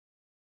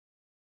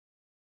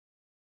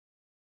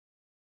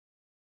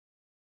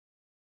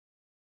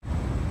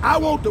I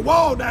want the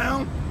wall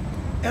down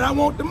and I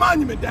want the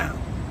monument down.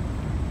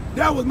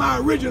 That was my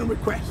original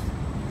request.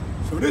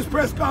 So this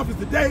press conference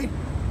today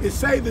is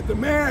saying that the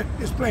mayor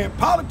is playing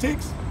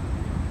politics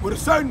with a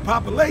certain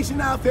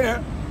population out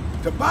there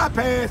to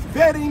bypass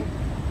vetting,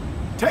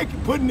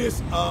 putting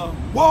this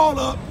wall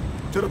up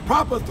to the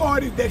proper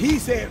authorities that he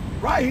said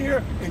right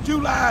here in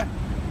July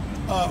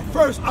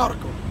 1st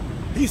article.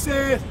 He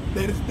says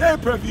that it's their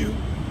purview,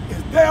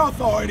 it's their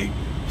authority.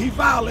 He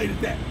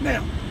violated that.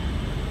 Now,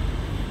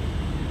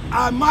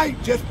 I might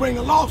just bring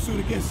a lawsuit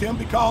against him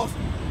because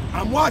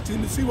I'm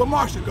watching to see where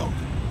Marshall goes.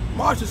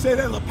 Marshall said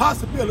there's a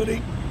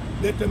possibility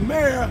that the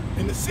mayor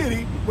in the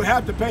city would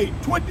have to pay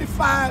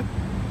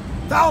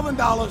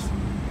 $25,000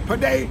 per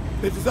day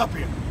that is up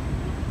here.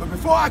 But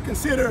before I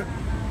consider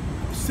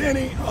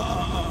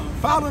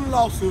filing a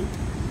lawsuit,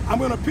 I'm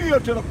going to appeal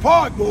to the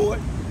park board,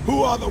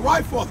 who are the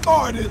rightful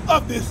authorities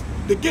of this,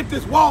 to get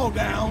this wall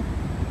down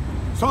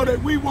so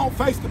that we won't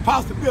face the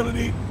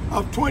possibility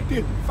of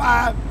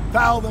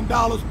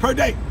 $25,000 per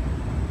day.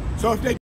 So if they